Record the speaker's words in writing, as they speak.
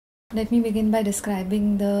Let me begin by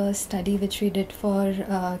describing the study which we did for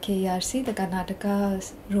KERC, the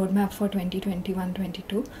Karnataka Roadmap for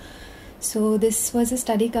 2021-22. So this was a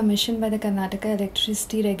study commissioned by the Karnataka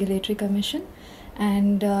Electricity Regulatory Commission,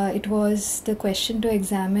 and the question to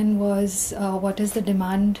examine was what is the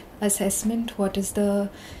demand assessment, what is the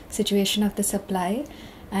situation of the supply,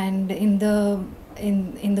 and in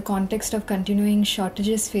the context of continuing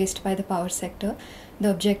shortages faced by the power sector, the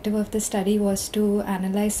objective of the study was to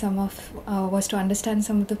analyze to understand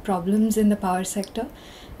some of the problems in the power sector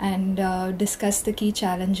and discuss the key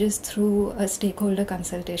challenges through a stakeholder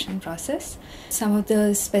consultation process. Some of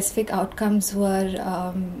the specific outcomes were,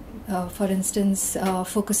 for instance,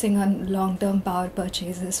 focusing on long-term power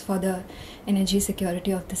purchases for the energy security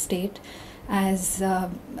of the state, as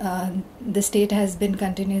the state has been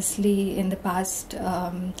continuously in the past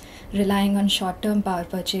relying on short-term power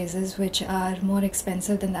purchases, which are more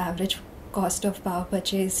expensive than the average cost of power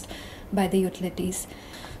purchased by the utilities.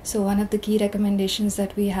 So one of the key recommendations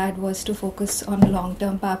that we had was to focus on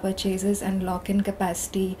long-term power purchases and lock-in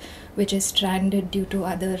capacity, which is stranded due to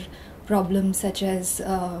other problems such as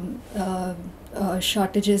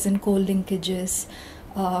shortages in coal linkages,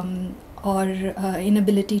 or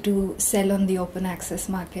inability to sell on the open access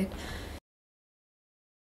market.